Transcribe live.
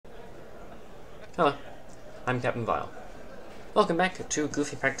Hello, I'm Captain Vile. Welcome back to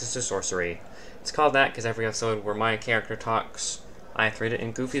Goofy Practices Sorcery. It's called that because every episode where my character talks, I have to read it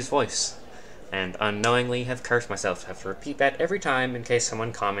in Goofy's voice. And unknowingly have cursed myself to have to repeat that every time in case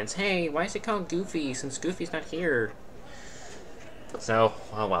someone comments, "Hey, why is it called Goofy since Goofy's not here?" So,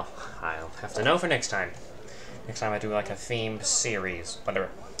 oh well, I'll have to know for next time. Next time I do like a themed series, whatever.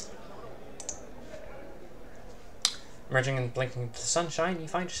 Emerging and blinking into the sunshine, you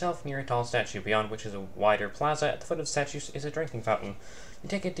find yourself near a tall statue, beyond which is a wider plaza. At the foot of the statue is a drinking fountain. You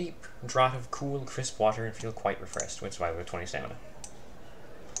take a deep draught of cool, crisp water and feel quite refreshed, which is why we have 20 stamina.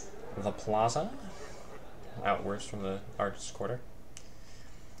 The plaza, outwards from the artist's quarter.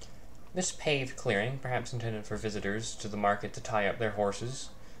 This paved clearing, perhaps intended for visitors to the market to tie up their horses,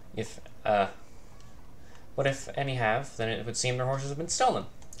 what if any have, then it would seem their horses have been stolen.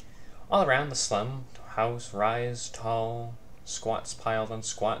 All around the slum, house rise tall, squats piled on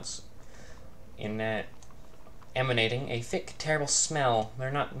squats, emanating a thick, terrible smell. There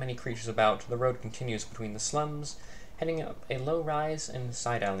are not many creatures about. The road continues between the slums, heading up a low rise, and the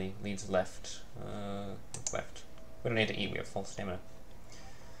side alley leads left. Left. We don't need to eat, we have full stamina.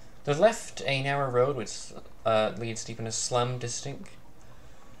 There's left a narrow road which leads deep into slum district.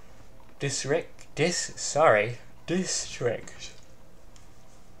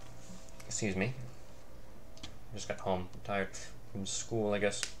 Excuse me. I just got home. I'm tired from school, I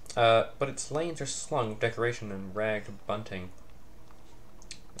guess. But its lanes are slung with decoration and ragged bunting.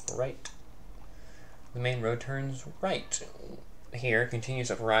 Right. The main road turns right. Here,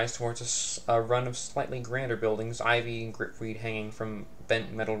 continues up a rise towards a run of slightly grander buildings, ivy and gripweed hanging from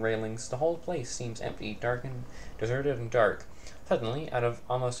bent metal railings. The whole place seems empty, deserted and dark. Suddenly, out of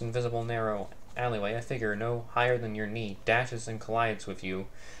almost invisible narrow alleyway, a figure no higher than your knee dashes and collides with you,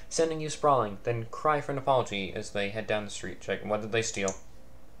 sending you sprawling, then cry for an apology as they head down the street. Check. What did they steal?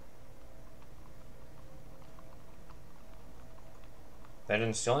 They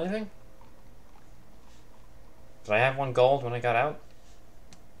didn't steal anything? Did I have 1 gold when I got out?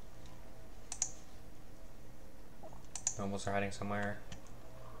 Nobles are hiding somewhere.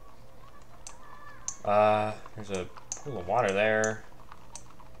 There's a pool of water there.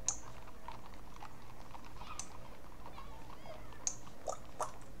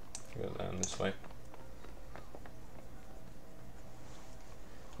 Go down this way.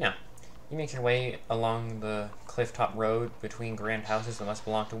 Now, you make your way along the cliff-top road between grand houses that must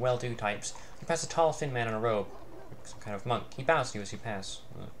belong to well-to types. You pass a tall, thin man in a robe, some kind of monk. He bows to you as you pass.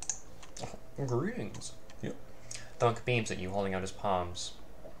 Greetings. Yep. The monk beams at you, holding out his palms.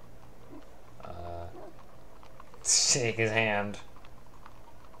 Shake his hand.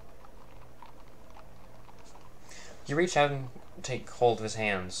 You reach out and take hold of his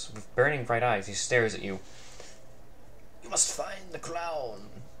hands. With burning bright eyes, he stares at you. "You must find the clown,"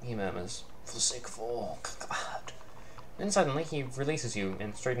 he murmurs, "for the sake of all God." Then suddenly he releases you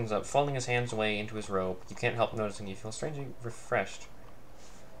and straightens up, folding his hands away into his robe. You can't help noticing you feel strangely refreshed.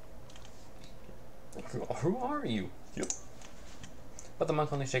 "Who are you?" Yep. But the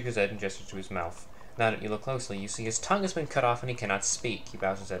monk only shakes his head and gestures to his mouth. Now that you look closely, you see his tongue has been cut off and he cannot speak. He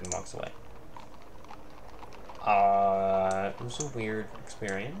bows his head and walks away. It was a weird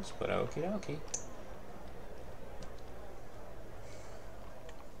experience, but okie dokie.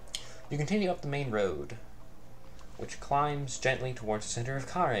 You continue up the main road, which climbs gently towards the center of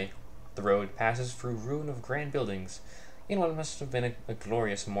Kare. The road passes through ruin of grand buildings. In what must have been a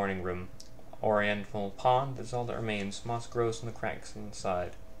glorious morning room. Oriental pond is all that remains. Moss grows in the cracks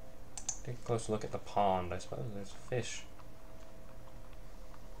inside. Take a closer look at the pond. I suppose there's a fish.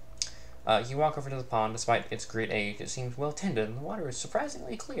 You walk over to the pond. Despite its great age, it seems well tended, and the water is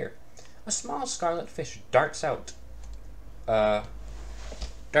surprisingly clear. A small scarlet fish darts out from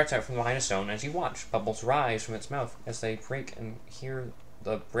behind a stone as you watch. Bubbles rise from its mouth as they break and hear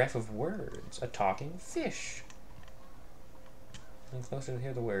the breath of words. A talking fish. Getting closer to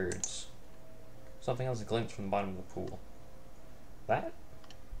hear the words. Something else glints from the bottom of the pool. That?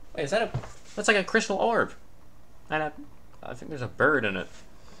 Wait, is that a... That's like a crystal orb. And I think there's a bird in it.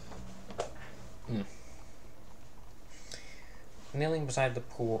 Kneeling beside the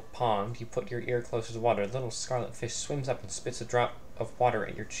pond, you put your ear close to the water. A little scarlet fish swims up and spits a drop of water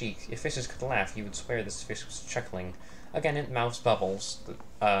at your cheek. If fishes could laugh, you would swear this fish was chuckling. Again, it mouths bubbles.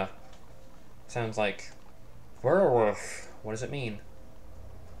 Sounds like... Werewolf. What does it mean?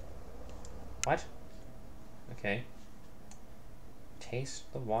 What? Okay.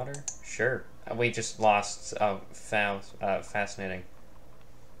 Taste the water? Sure. We just lost. Fascinating.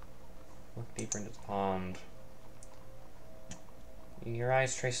 Look deeper into the pond. Your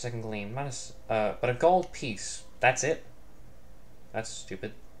eyes trace a second gleam. But a gold piece. That's it? That's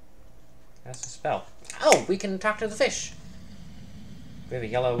stupid. That's a spell. Oh, we can talk to the fish. Do we have a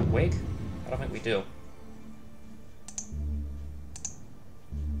yellow wig? I don't think we do.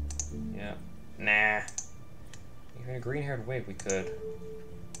 Yeah. Nah. Even a green-haired wig, we could.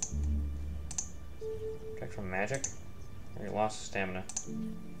 Check from magic. Or you lost stamina.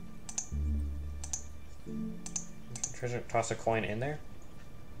 Treasure. Toss a coin in there.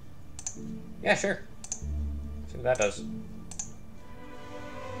 Yeah, sure. See what that does.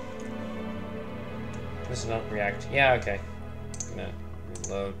 This does not react. Yeah, okay. I'm gonna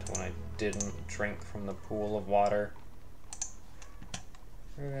reload to when I didn't drink from the pool of water.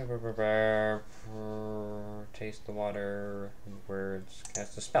 Taste the water. Words.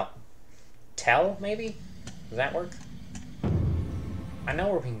 Cast a spell. Tell, maybe? Does that work? I know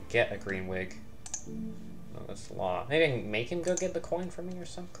where we can get a green wig. No, that's the law. Maybe I can make him go get the coin for me or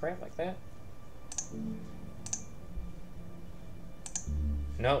some crap like that?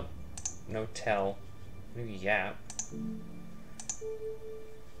 No. No tell. Maybe yap.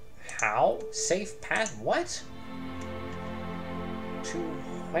 How? Safe path? What? To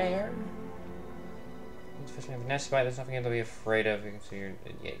where? Nasty bite, there's nothing to be afraid of. You can see your.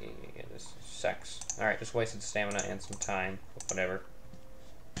 Yeah, this is sex. Alright, just wasted stamina and some time. Whatever.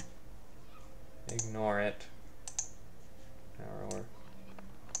 Ignore it.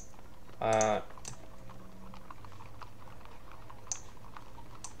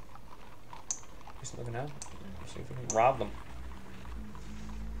 Just looking out. See if we can rob them.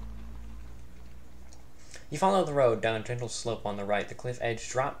 You follow the road down a gentle slope on the right. The cliff edge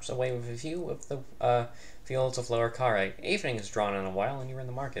drops away with a view of the fields of Lower Carre. Evening is drawn in a while, and you're in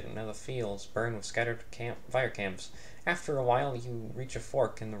the market, and now the fields burn with scattered fire camps. After a while, you reach a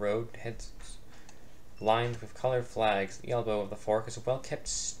fork in the road, heads lined with colored flags. At the elbow of the fork is a well-kept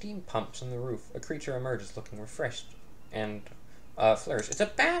steam pumps on the roof. A creature emerges looking refreshed and flourished. It's a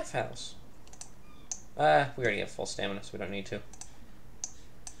bathhouse! We already have full stamina, so we don't need to.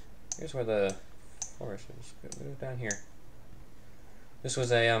 Here's where the forest is. Move down here. This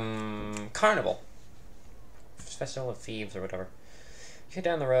was a carnival. Festival of Thieves or whatever. You head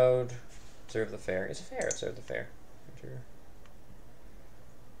down the road, observe the fair. It's a fair, observe the fair. Enter.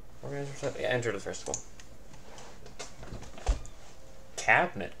 Organizer, yeah, enter the festival.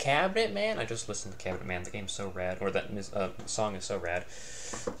 Cabinet Man? I just listened to Cabinet Man. The game's so rad. Or that song is so rad.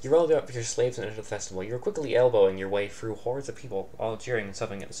 You rolled up with your slaves and entered the festival. You were quickly elbowing your way through hordes of people, all jeering and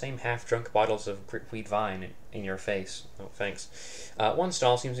subbing at the same half-drunk bottles of gripweed vine in your face. Oh, thanks. One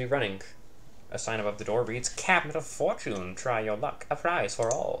stall seems to be running. A sign above the door reads, Cabinet of Fortune. Try your luck. A prize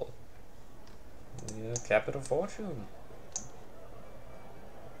for all. Yeah, Cabinet of Fortune.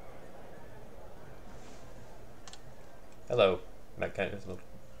 Hello. That guy is a little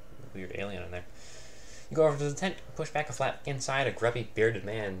weird alien in there. You go over to the tent, push back a flap. Inside, a grubby, bearded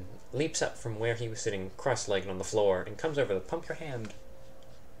man leaps up from where he was sitting cross-legged on the floor and comes over to pump your hand.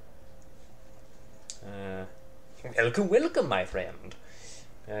 Welcome, welcome, my friend.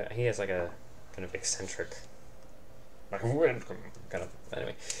 He has like a kind of eccentric, welcome, kind of,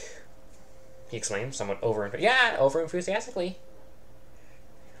 anyway. He exclaims, somewhat over-enthusiastically.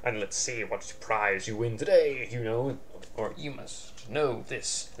 And let's see what prize you win today, you know, or you must know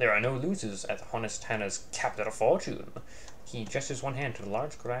this. There are no losers at Honest Hannah's Cabinet of Fortune. He gestures one hand to the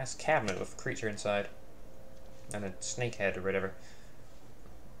large glass cabinet with a creature inside. And a snake head or whatever.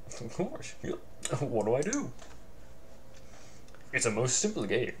 Of course, yeah. What do I do? It's a most simple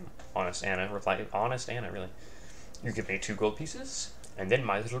game, Honest Anna replied. Honest Anna, really. You give me 2 gold pieces, and then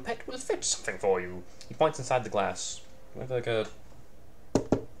my little pet will fetch something for you. He points inside the glass. With like a...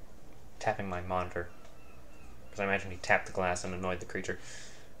 tapping my monitor. Because I imagine he tapped the glass and annoyed the creature.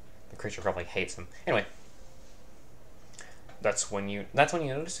 The creature probably hates him. Anyway. That's when you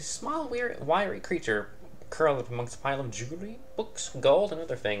notice a small, weird, wiry creature curled up amongst a pile of jewelry, books, gold, and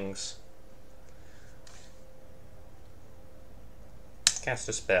other things. Cast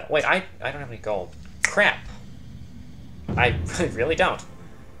a spell. Wait, I don't have any gold. Crap! I really don't.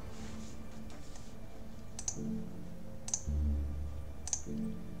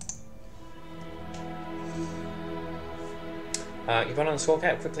 You put on the skull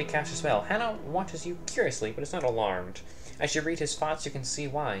cap, quickly cast a spell. Hannah watches you curiously, but is not alarmed. As you read his thoughts, you can see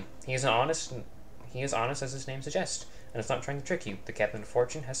why. He is honest as his name suggests, and is not trying to trick you. The Cabinet of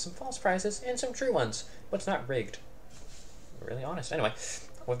Fortune has some false prizes and some true ones, but it's not rigged. Really honest. Anyway,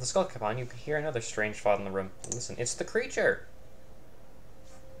 with the skull cap on, you can hear another strange thought in the room. Listen, it's the creature!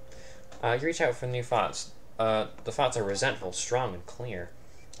 You reach out for new thoughts. The thoughts are resentful, strong, and clear.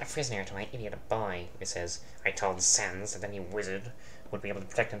 A prisoner to my idiot boy, it says. I told Sans that any wizard would be able to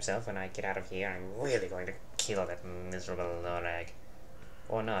protect himself when I get out of here. I'm really going to kill that miserable Lorag.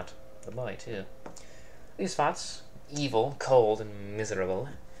 Or not. The boy, too. These thoughts, evil, cold, and miserable,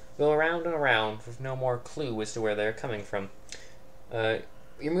 go around and around with no more clue as to where they're coming from. You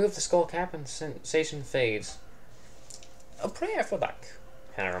remove the skull cap and sensation fades. A prayer for luck,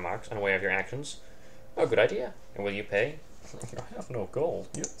 Hannah remarks, unaware of your actions. A good idea. And will you pay? I have no gold.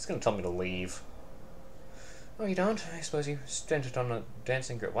 It's going to tell me to leave. Oh, you don't? I suppose you spent it on a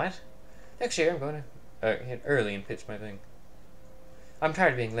dancing girl. What? Next year I'm going to hit early and pitch my thing. I'm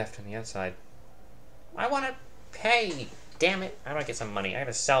tired of being left on the outside. I want to pay. Damn it. How do I get some money? I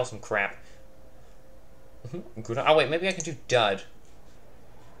gotta sell some crap. Good. Oh, wait. Maybe I can do dud.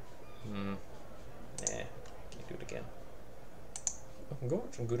 Nah. Can't do it again. Oh,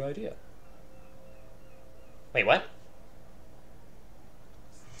 gosh, a good idea. Wait, what?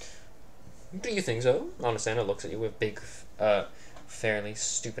 Do you think so? Honest Anna looks at you with big, fairly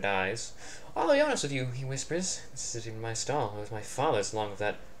stupid eyes. I'll be honest with you, he whispers. This isn't even my stall. It was my father's along with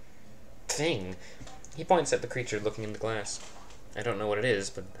that thing. He points at the creature looking in the glass. I don't know what it is,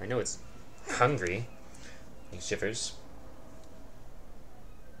 but I know it's hungry. He shivers.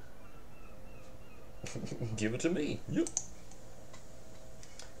 Give it to me. Yep.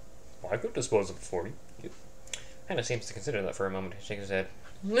 I could dispose of it for you. Yep. Hannah seems to consider that for a moment. He shakes his head.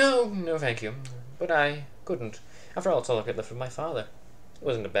 No, thank you. But I couldn't. After all, it's all I've got left of my father. He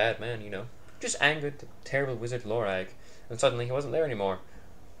wasn't a bad man, you know. Just angered the terrible wizard Lorag. And suddenly he wasn't there anymore.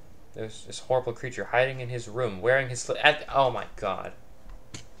 There's this horrible creature hiding in his room, wearing his oh my god.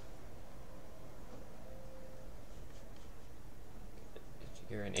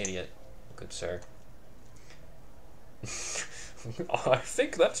 You're an idiot, good sir. I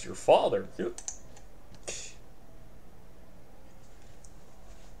think that's your father.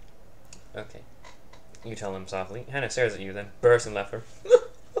 Okay. You tell him softly. Hannah stares at you, then bursts in laughter.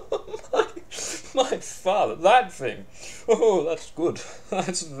 My father, that thing. Oh, that's good.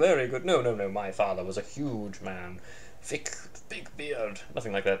 That's very good. No, my father was a huge man. Thick, big beard.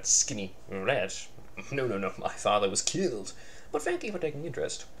 Nothing like that skinny red. No, my father was killed. But thank you for taking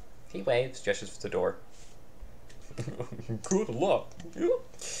interest. He waves, gestures for the door. Good luck.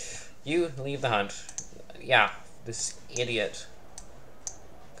 You leave the hunt. Yeah, this idiot.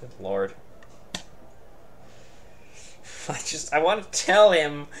 Good lord. I want to tell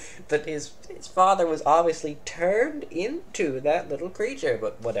him that his father was obviously turned into that little creature,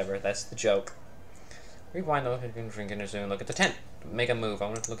 but whatever, that's the joke. Rewind though, if you can drink in soon. Look at the tent. Make a move. I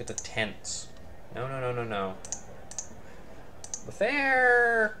want to look at the tents. No. But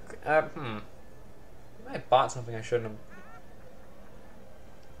there. I bought something I shouldn't have.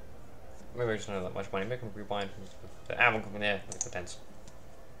 Maybe I just don't have that much money. Make a rewind. Look at the tents.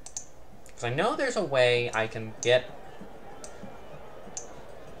 Because I know there's a way I can get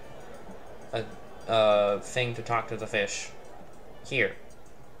a thing to talk to the fish. Here.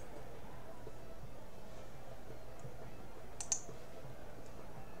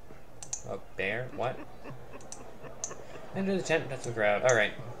 A bear? What? Enter the tent, that's the crowd.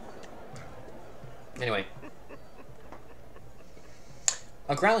 Alright. Anyway.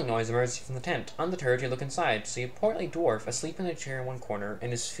 A growling noise emerges from the tent. Undeterred, you look inside. See a portly dwarf asleep in a chair in one corner,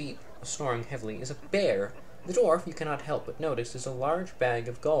 and his feet snoring heavily is a bear. The dwarf, you cannot help but notice, is a large bag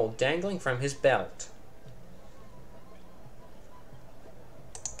of gold dangling from his belt.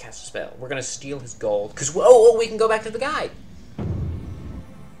 Cast a spell. We're gonna steal his gold, because, oh, we can go back to the guy!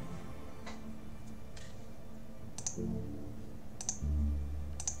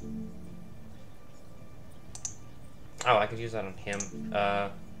 Oh, I could use that on him.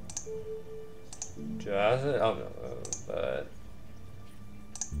 Does it? Oh, no, but...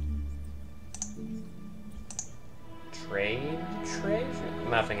 Trade?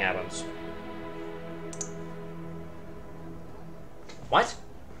 Nothing happens. What?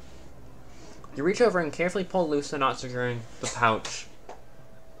 You reach over and carefully pull loose the knot securing the pouch.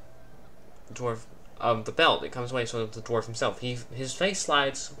 The dwarf of the belt. It comes away so the dwarf himself. His face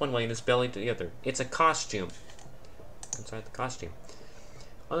slides one way and his belly to the other. It's a costume. Inside the costume.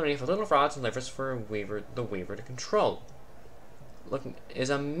 Underneath are little rods and levers for the weaver to control. Looking is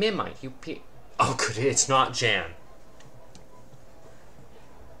a Mimite. Oh, good, it's not Jan.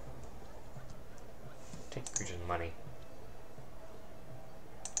 Take the creature's money.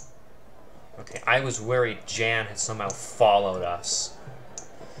 Okay, I was worried Jan had somehow followed us.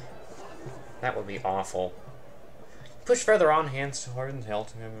 That would be awful. Push further on, hands toward the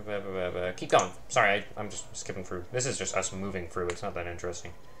hilt. Keep going. Sorry, I'm just skipping through. This is just us moving through. It's not that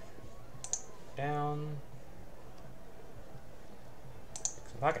interesting. Down.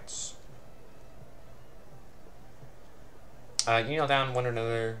 Some pockets. You kneel down, one or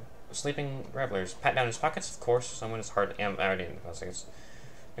another. Sleeping revelers. Pat down his pockets, of course. Someone is hard. Already in the pockets.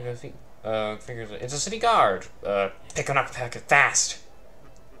 Figures. It's a city guard. Pick an up packet fast.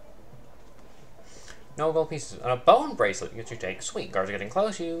 No gold pieces. On a bone bracelet, you take. Sweet. Guards are getting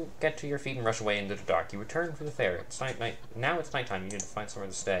close. You get to your feet and rush away into the dark. You return for the fair. It's night. Now it's nighttime. You need to find somewhere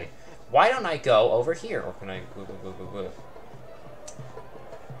to stay. Why don't I go over here? Or can I?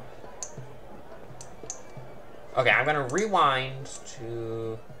 Okay, I'm gonna rewind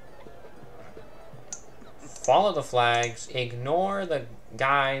to follow the flags, ignore the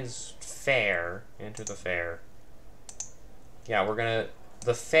guy's fair, enter the fair. Yeah, we're gonna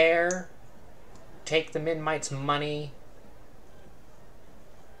the fair, take the Midnight's money,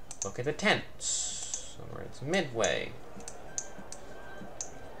 look at the tents, somewhere it's midway.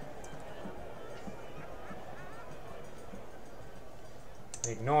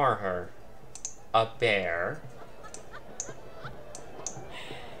 Ignore her. A bear.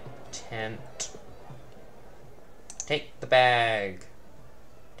 Tent. Take the bag.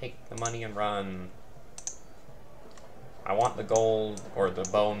 Take the money and run. I want the gold or the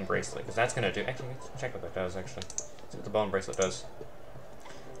bone bracelet, because that's gonna do. Actually, let's check what that does, actually. Let's see what the bone bracelet does.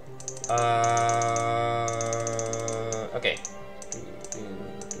 Okay.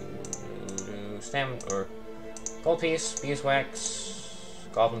 Stem or gold piece, beeswax,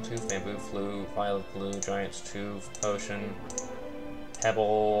 goblin tooth, bamboo flute, violet blue, giant's tooth, potion,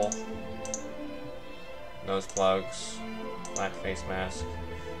 pebble, nose plugs, black face mask,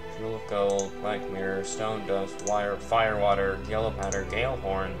 jewel of gold, black mirror, stone dust, wire, fire water, yellow powder, gale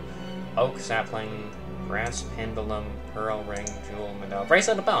horn, oak sapling, brass pendulum, pearl ring, jewel medal,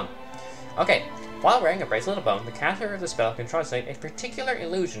 bracelet of bone. Okay, while wearing a bracelet of bone, the caster of the spell can translate a particular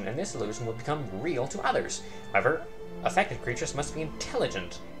illusion, and this illusion will become real to others. However, affected creatures must be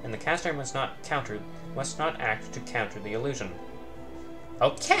intelligent, and the caster must not act to counter the illusion.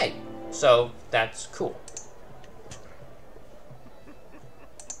 Okay, so that's cool.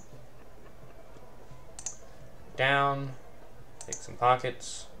 Down, take some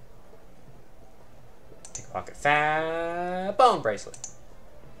pockets. Take a pocket bone bracelet.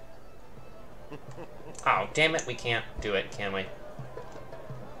 Oh, damn it, we can't do it, can we?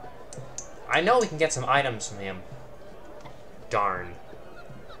 I know we can get some items from him. Darn.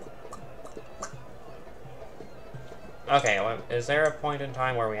 Okay, well, is there a point in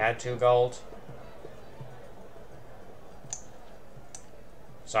time where we had 2 gold?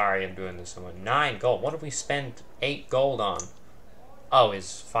 Sorry, I'm doing this so much. 9 gold. What did we spend 8 gold on? Oh,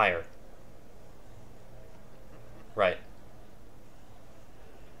 is fire. Right.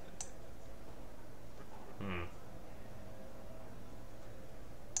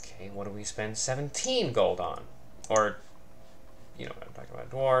 Okay, what do we spend 17 gold on? Or, you know what I'm talking about.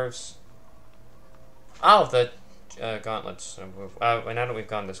 Dwarves. Oh, the gauntlets. Now that we've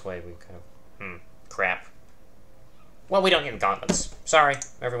gone this way, we kind of... crap. Well, we don't need gauntlets. Sorry,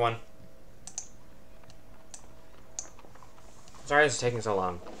 everyone. Sorry this is taking so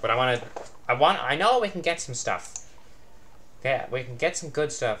long. But I know we can get some stuff. Yeah, we can get some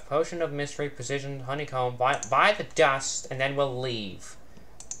good stuff. Potion of Mystery, Precision, Honeycomb, buy the dust, and then we'll leave.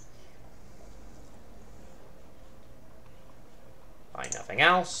 Buy nothing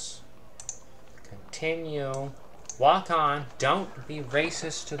else. Continue. Walk on. Don't be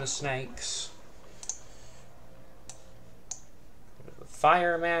racist to the snakes. The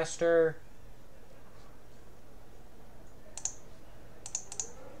Fire Master.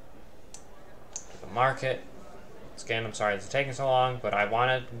 To the market. Again, I'm sorry it's taking so long, but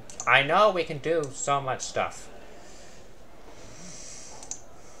I know we can do so much stuff.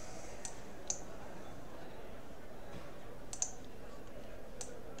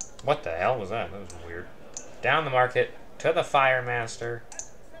 What the hell was that? That was weird. Down the market, to the Fire Master.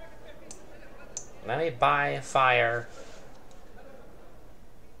 Let me buy a fire.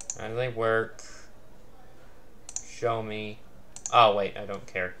 How do they work? Show me. Oh, wait, I don't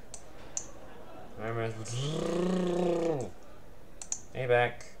care. Hey,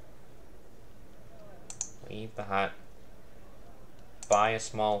 back. Leave the hut. Buy a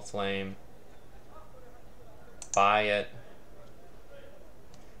small flame. Buy it.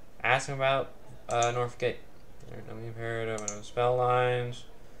 Ask him about Northgate. Imperative, spell lines.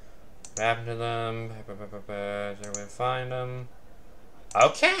 What happened to them? Is there a way to find them?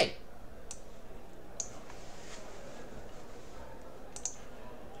 Okay!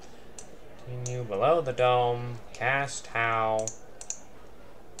 Continue below the dome. Cast Howl.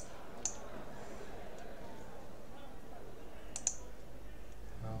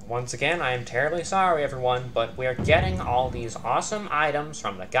 Once again, I am terribly sorry, everyone, but we're getting all these awesome items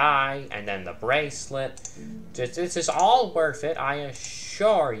from the guy, and then the bracelet. This is all worth it, I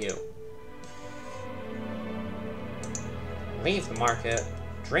assure you. Leave the market.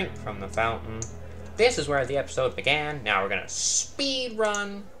 drink from the fountain. This is where the episode began. Now we're gonna speed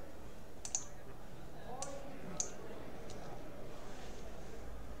run.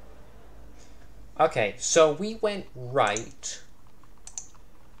 Okay, so we went right.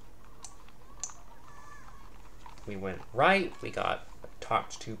 We went right. We got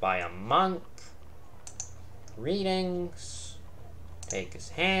talked to by a monk. Greetings. Take his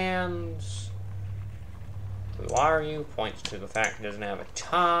hands. Who are you? Points to the fact he doesn't have a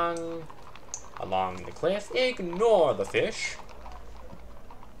tongue. Along the cliff. Ignore the fish.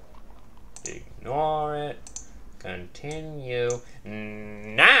 Ignore it. Continue.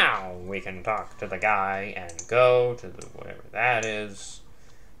 Now we can talk to the guy and go to the whatever that is.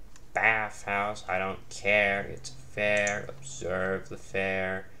 Bathhouse. I don't care. It's fair. Observe the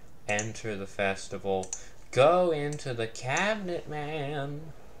fair. Enter the festival. Go into the Cabinet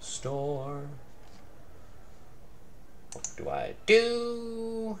Man store. What do I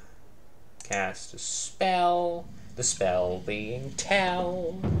do? Cast a spell. The spell being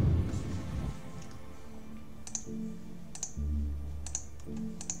tell.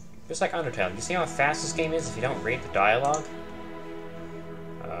 Just like Undertale. You see how fast this game is if you don't read the dialogue?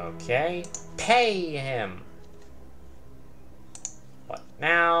 Okay. Pay him! What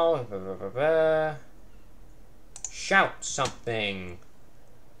now? Shout something.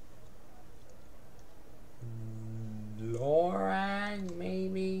 Lorag,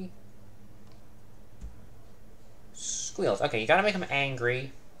 maybe? Squeals. Okay, you gotta make him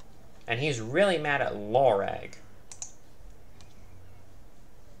angry. And he's really mad at Lorag.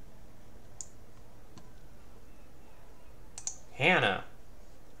 Hannah.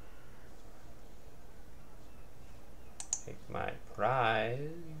 Take my prize.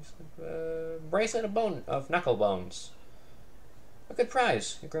 Bracelet of knuckle bones. A good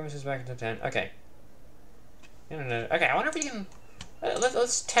prize. Your grimace is back into 10. Okay. Okay, I wonder if we can...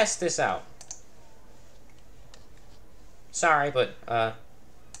 Let's test this out. Sorry, but,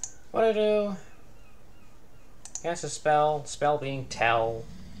 what do I do? Cast a spell. Spell being tell.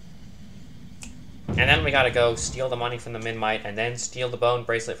 And then we gotta go steal the money from the Midnight, and then steal the bone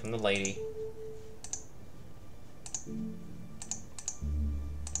bracelet from the lady.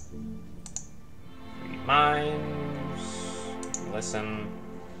 Read minds. Listen.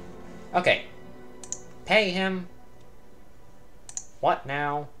 Okay. Pay him. What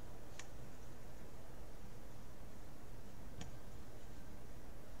now?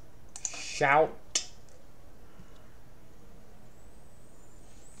 Shout.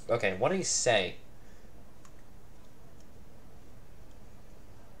 Okay, what did he say?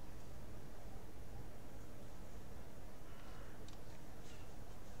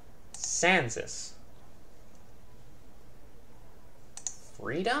 Sansis.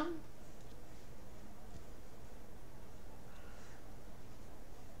 Freedom?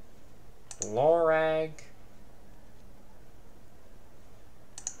 Lorag.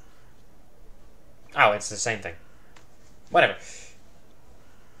 Oh, it's the same thing. Whatever.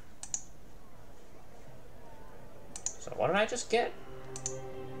 So what did I just get?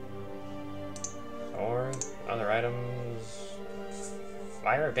 Or other items.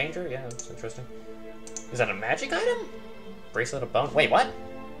 Fire of danger? Yeah, that's interesting. Is that a magic item? Bracelet of bone? Wait, what?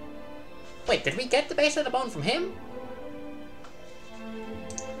 Wait, did we get the bracelet of bone from him?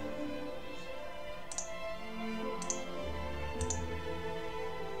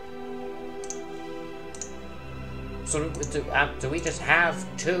 So do we just have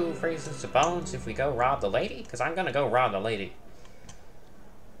 2 bracelets of bones if we go rob the lady? Because I'm gonna go rob the lady.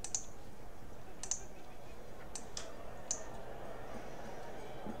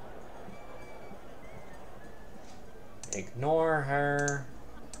 Ignore her.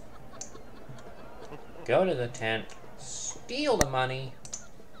 Go to the tent. Steal the money.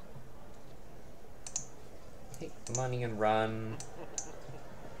 Take the money and run.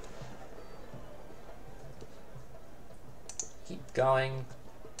 Keep going.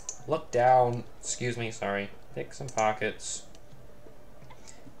 Look down. Excuse me, sorry. Pick some pockets.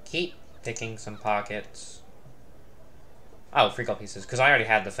 Keep picking some pockets. Oh, free gold pieces, because I already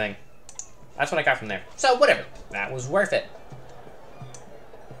had the thing. That's what I got from there. So, whatever. That was worth it.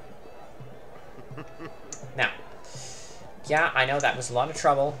 Now, yeah, I know that was a lot of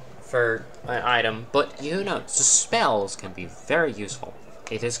trouble for an item, but you know, the spells can be very useful.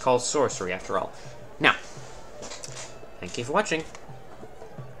 It is called sorcery, after all. Now, thank you for watching.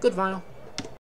 Goodbye.